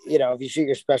 if you shoot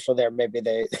your special there, maybe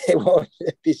they won't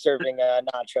be serving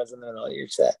nachos in the middle of your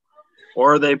set.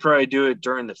 Or they probably do it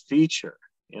during the feature.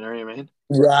 You know what I mean?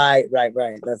 Right.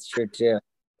 That's true too.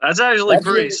 That's actually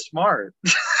pretty smart.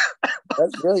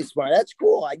 That's really smart. That's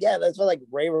cool. Yeah, that's what like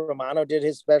Ray Romano did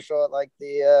his special at like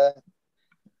the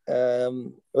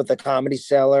with the Comedy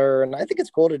Cellar, and I think it's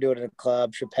cool to do it in a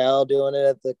club. Chappelle doing it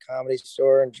at the Comedy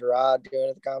Store and Gerard doing it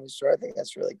at the Comedy Store. I think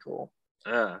that's really cool.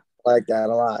 Yeah, I like that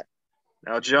a lot.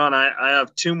 Now, John, I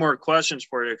have two more questions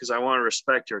for you because I want to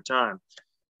respect your time,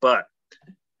 but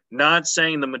not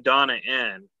saying the Madonna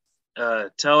Inn.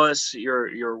 Tell us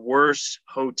your worst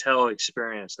hotel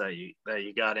experience that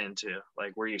you got into.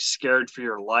 Like, were you scared for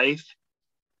your life?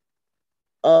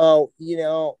 Oh,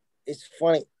 it's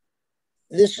funny.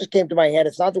 This just came to my head.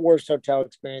 It's not the worst hotel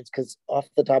experience because off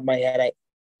the top of my head, I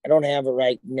don't have it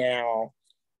right now.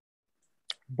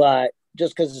 But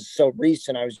just because it's so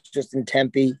recent, I was just in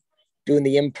Tempe doing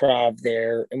the improv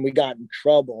there, and we got in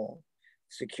trouble.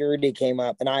 Security came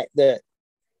up, and the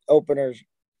openers,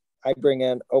 I bring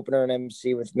an opener and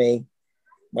MC with me,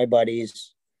 my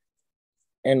buddies.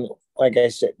 And like I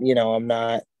said, I'm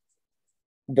not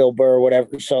Bill Burr or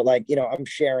whatever. So I'm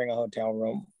sharing a hotel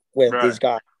room with these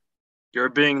guys. You're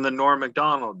being the Norm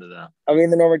Macdonald to them. I mean,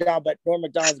 the Norm Macdonald, but Norm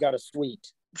Macdonald's got a suite.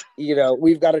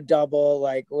 We've got a double,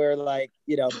 we're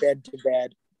bed to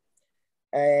bed.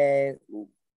 And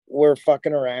we're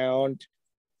fucking around.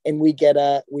 And we get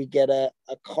a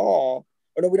call.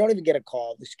 Or no, we don't even get a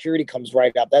call. The security comes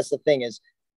right up. That's the thing is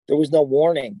there was no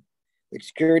warning. The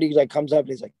security comes up and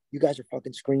he's like, you guys are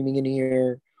fucking screaming in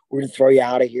here. We're going to throw you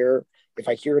out of here. If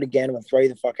I hear it again, I'm going to throw you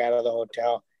the fuck out of the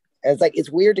hotel. And it's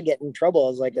weird to get in trouble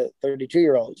as like a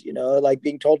 32-year-old,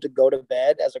 being told to go to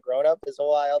bed as a grown-up is a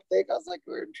wild thing. I was like,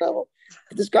 we're in trouble.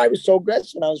 But this guy was so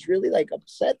aggressive, and I was really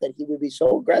upset that he would be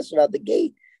so aggressive out the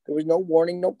gate. There was no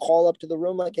warning, no call up to the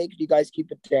room like, hey, could you guys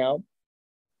keep it down?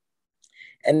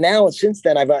 And now since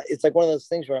then, it's like one of those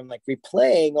things where I'm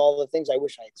replaying all the things I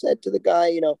wish I had said to the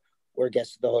guy, we're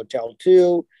guests of the hotel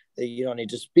too. That you don't need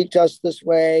to speak to us this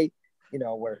way.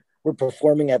 We're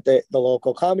performing at the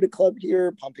local comedy club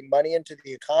here, pumping money into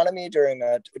the economy during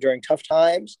tough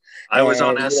times. I was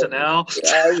on SNL.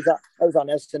 I was on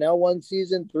SNL one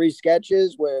season, 3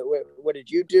 sketches. What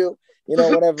did you do?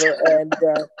 Whatever. And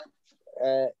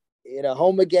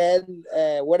home again,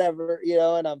 whatever.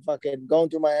 And I'm fucking going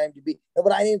through my IMDb. No,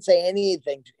 but I didn't say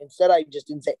anything. Instead, I just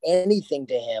didn't say anything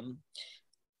to him.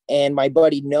 And my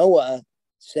buddy Noah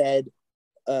said,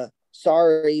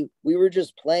 "Sorry, we were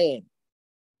just playing."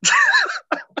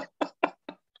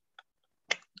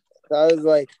 So I was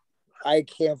like, I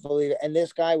can't believe it. And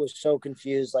this guy was so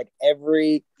confused.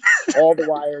 All the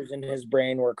wires in his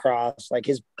brain were crossed.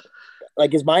 His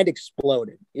mind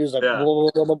exploded. He was like,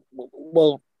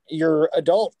 well, you're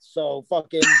adults, so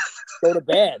fucking go to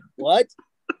bed. What?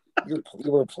 You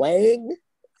were playing?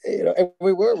 And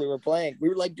we were playing. We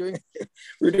were doing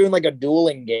a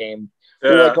dueling game. Yeah.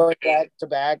 We were going back to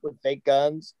back with fake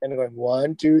guns and going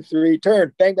 1, 2, 3,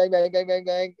 turn, bang, bang, bang, bang, bang,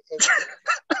 bang.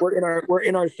 We're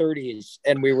in our 30s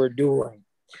and we were dueling.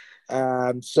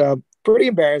 So pretty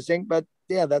embarrassing, but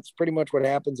yeah, that's pretty much what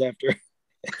happens after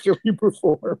we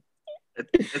perform.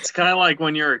 It's kind of like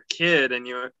when you're a kid and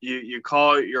you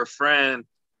call your friend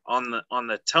on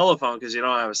the telephone because you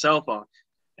don't have a cell phone,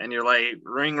 and you're like,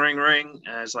 ring, ring, ring,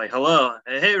 and it's like, hello,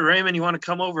 hey Raymond, you want to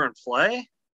come over and play?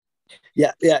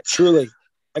 Yeah, truly.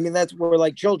 I mean, we're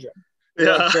like children.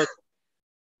 Yeah.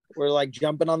 We're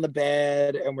jumping on the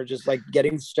bed and we're just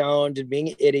getting stoned and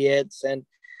being idiots, and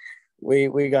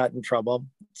we got in trouble.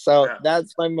 So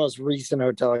that's my most recent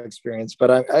hotel experience.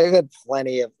 But I've had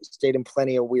stayed in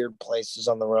plenty of weird places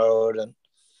on the road, and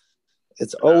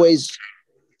it's always,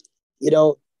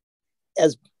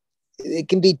 as it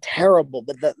can be terrible,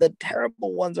 but the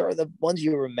terrible ones are the ones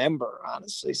you remember,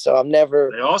 honestly. So I'm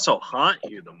never. They also haunt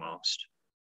you the most.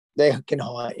 They can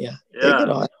haunt you. Yeah. They can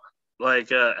haunt.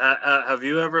 Have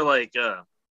you ever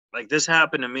this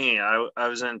happened to me? I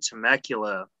was in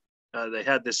Temecula. They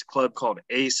had this club called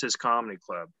Ace's Comedy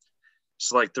Club. It's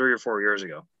 3 or 4 years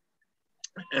ago.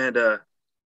 And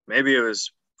maybe it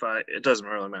was 5. It doesn't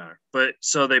really matter. But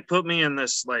so they put me in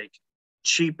this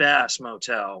cheap ass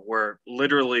motel where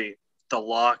literally the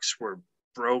locks were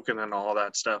broken and all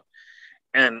that stuff.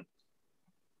 And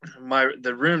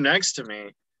the room next to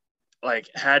me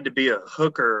had to be a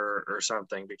hooker or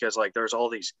something because there's all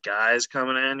these guys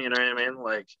coming in, you know what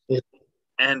I mean?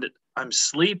 And I'm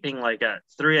sleeping at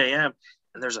 3 a.m.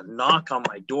 and there's a knock on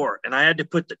my door, and I had to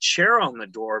put the chair on the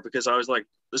door because I was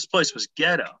this place was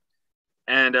ghetto.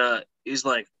 And he's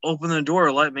like, open the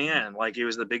door, let me in. He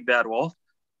was the big bad wolf.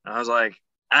 And I was like,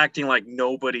 acting like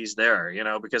nobody's there,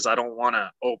 because I don't want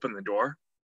to open the door.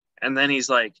 And then he's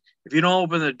like, if you don't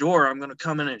open the door, I'm going to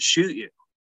come in and shoot you.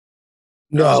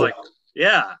 No. And I was like,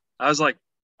 yeah. I was like,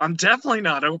 I'm definitely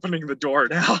not opening the door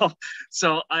now.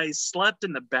 So I slept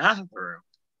in the bathroom.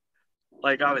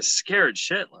 Like I was scared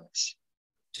shitless.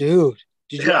 Dude,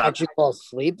 did you actually fall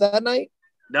asleep that night?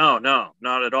 No,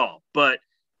 not at all. But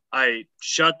I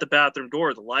shut the bathroom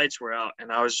door, the lights were out,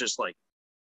 and I was just like,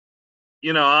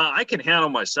 I can handle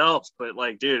myself, but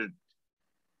like, dude,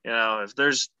 if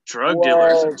there's drug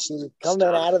dealers and coming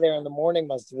out of there in the morning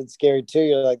must have been scary too.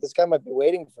 You're like, this guy might be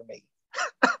waiting for me.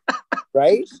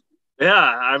 Right? Yeah,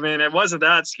 I mean, it wasn't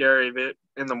that scary, but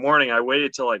in the morning I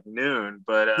waited till like noon,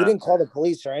 but you didn't call the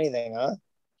police or anything, huh?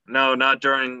 No, not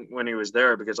during when he was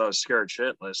there because I was scared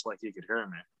shitless, like he could hear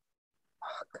me.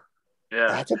 Fuck. Yeah.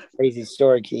 That's a crazy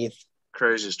story, Keith.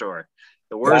 Crazy story.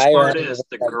 The worst part is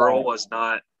the girl was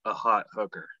not a hot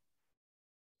hooker.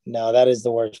 No, that is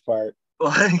the worst part.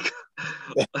 I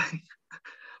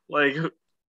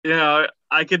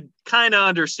could kind of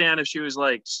understand if she was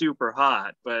like super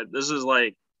hot, but this is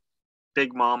like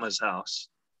Big Mama's house.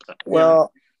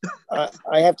 Well,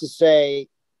 I have to say,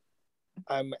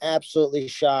 I'm absolutely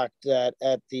shocked at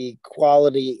the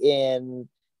quality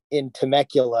in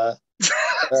Temecula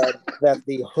that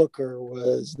the hooker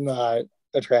was not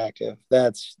attractive.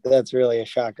 That's really a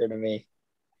shocker to me.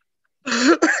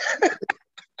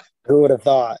 Who would have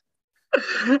thought?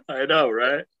 I know,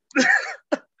 right?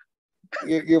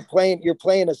 You're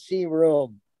playing a C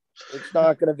room. It's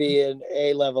not going to be an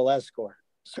A-level escort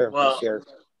service here.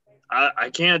 I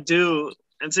can't do,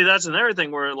 and see, that's another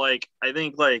thing where like I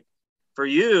think like for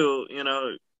you,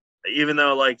 even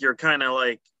though like you're kind of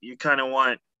like you kind of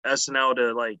want SNL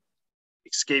to like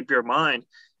escape your mind,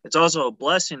 it's also a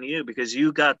blessing to you because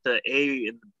you got the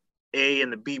A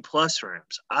and the B plus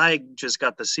rooms. I just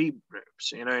got the C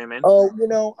rooms. You know what I mean?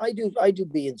 Oh, I do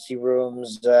B and C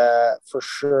rooms for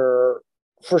sure.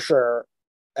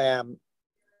 And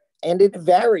it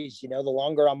varies. The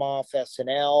longer I'm off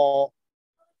SNL,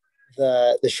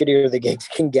 the shittier the gigs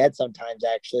can get sometimes,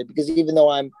 actually, because even though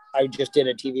I just did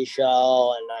a TV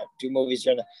show and I do movies,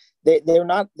 they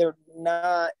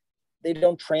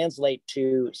don't translate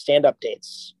to stand-up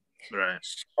dates. Right.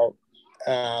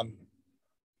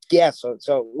 So,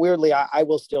 so weirdly, I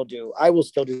will still do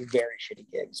very shitty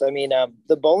gigs. I mean,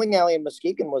 the bowling alley in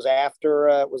Muskegon was after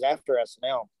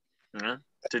SNL. Yeah.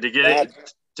 Did you get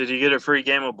it? Did you get a free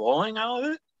game of bowling out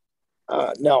of it?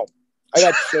 No,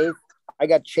 I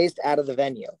got chased out of the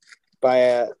venue by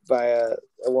a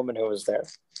woman who was there.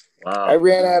 Wow. I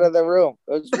ran out of the room.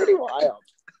 It was pretty wild.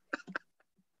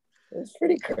 It was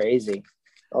pretty crazy.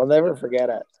 I'll never forget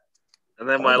it. And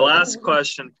then my last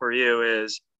question for you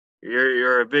is,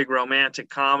 you're a big romantic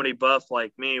comedy buff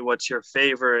like me. What's your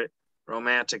favorite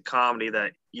romantic comedy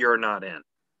that you're not in?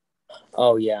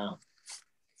 Oh, yeah.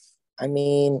 I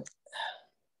mean,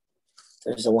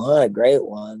 there's a lot of great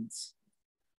ones.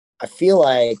 I feel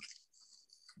like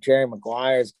Jerry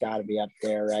Maguire's got to be up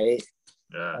there, right?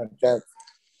 Yeah. Like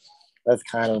that's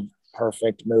kind of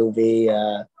perfect movie.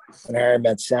 When Harry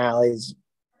Met Sally's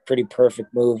pretty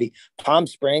perfect movie. Palm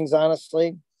Springs,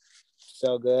 honestly,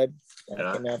 so good.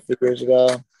 That came out a few years ago.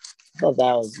 I thought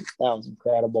that was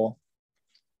incredible.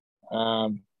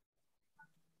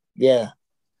 Yeah,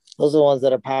 those are the ones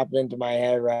that are popping into my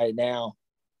head right now.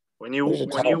 When you watch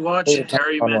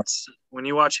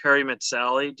Harry Met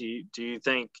Sally, do you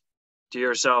think to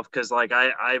yourself, because like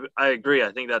I agree,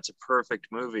 I think that's a perfect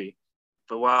movie,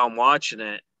 but while I'm watching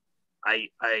it, I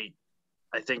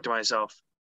think to myself,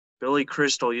 Billy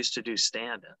Crystal used to do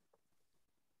stand-up.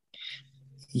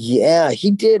 Yeah,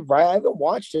 he did, right? I haven't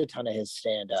watched a ton of his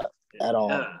stand-up at all.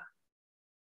 Yeah.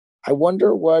 I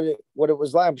wonder what it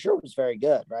was like. I'm sure it was very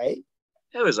good, right?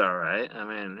 It was all right. I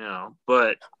mean,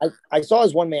 but I saw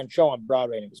his one-man show on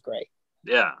Broadway and it was great.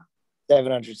 Yeah.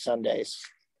 700 Sundays.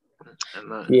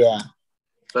 Yeah.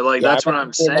 But like, that's what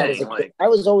I'm saying. Like, I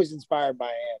was always inspired by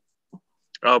him.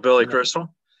 Oh, Billy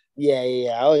Crystal?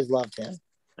 Yeah. I always loved him.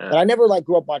 Yeah. But I never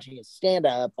grew up watching his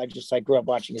stand-up. I just grew up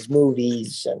watching his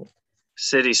movies and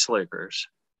City Slickers.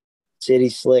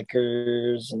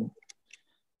 And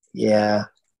yeah.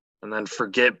 And then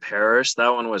Forget Paris. That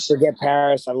one was Forget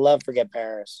Paris. I love Forget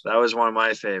Paris. That was one of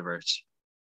my favorites.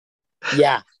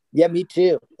 Yeah, me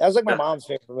too. That was my mom's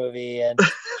favorite movie, and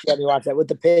she had me watch that with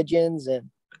the pigeons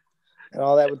and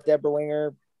all that with Deborah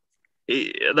Winger.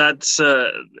 That's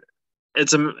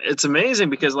it's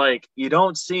amazing because you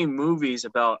don't see movies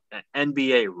about an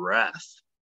NBA ref.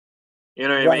 You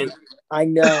know what I mean? I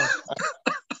know.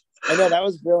 I know that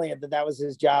was brilliant. That was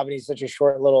his job, and he's such a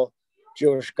short little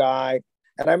Jewish guy.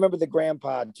 And I remember the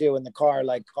grandpa too in the car,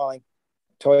 like calling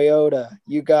Toyota,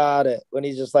 you got it. When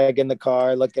he's just like in the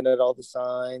car looking at all the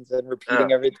signs and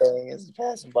repeating everything as he's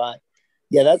passing by.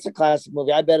 Yeah, that's a classic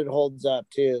movie. I bet it holds up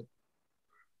too.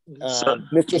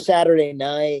 Mr. Saturday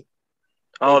Night.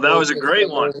 Oh, that was a great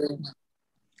one.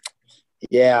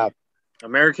 Yeah.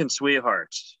 American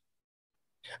Sweethearts.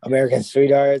 American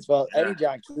Sweethearts. Well, any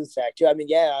John Cusack too. I mean,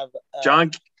 yeah.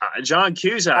 John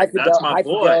Cusack. That's my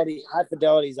boy. High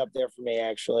Fidelity's up there for me.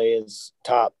 Actually, is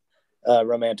top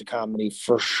romantic comedy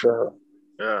for sure.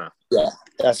 Yeah.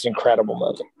 That's an incredible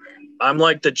movie. I'm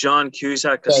like the John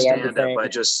Cusack of stand-up. I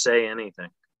just say anything.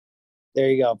 There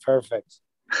you go. Perfect.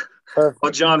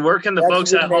 Well, John, where can the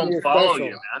folks at home follow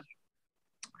you, man?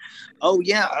 Oh,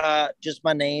 yeah. Just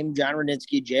my name, Jon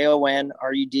Rudnitsky,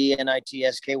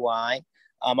 JonRudnitsky.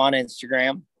 I'm on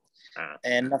Instagram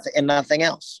and nothing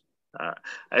else.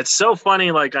 It's so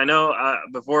funny. Like, I know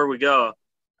before we go,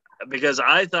 because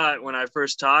I thought when I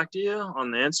first talked to you on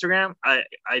the Instagram, I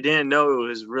didn't know it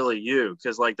was really you,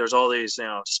 because like there's all these,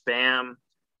 spam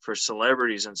for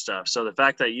celebrities and stuff. So the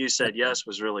fact that you said yes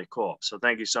was really cool. So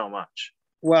thank you so much.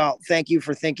 Well, thank you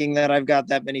for thinking that I've got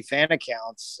that many fan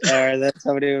accounts or that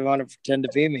somebody would want to pretend to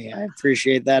be me. I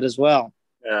appreciate that as well.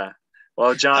 Yeah.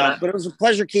 Well, John, but it was a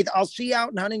pleasure, Keith. I'll see you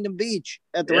out in Huntington Beach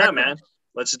at the record. Man.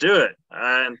 Let's do it.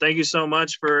 And thank you so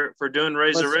much for doing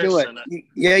Reza Riffs. Do it.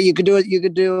 Yeah, you could do it. You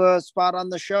could do a spot on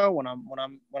the show when I'm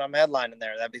headlining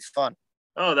there. That'd be fun.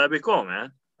 Oh, that'd be cool,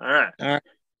 man. All right. All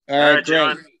right,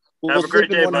 John. We'll have a great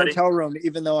day, in one buddy. Hotel room,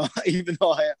 even though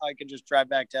I can just drive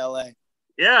back to LA.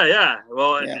 Yeah.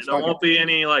 Well, there won't be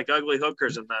any like ugly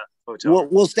hookers in that hotel.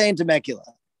 We'll stay in Temecula.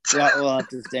 We'll have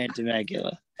to stay in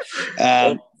Temecula.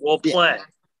 We'll play.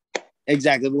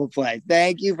 Exactly. We'll play.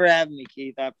 Thank you for having me,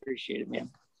 Keith. I appreciate it, man.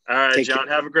 All right, Take John.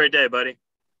 Care. Have a great day, buddy.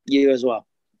 You as well.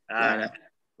 Bye.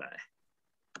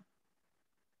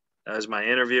 That was my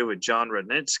interview with Jon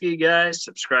Rudnitsky, guys.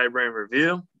 Subscribe, rate,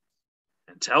 review,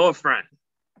 and tell a friend.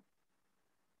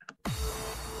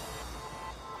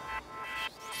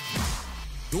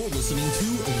 You're listening to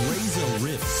Reza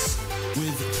Riffs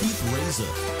with Keith Reza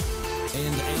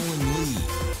and Alan Lee,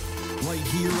 right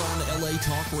here on LA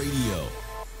Talk Radio.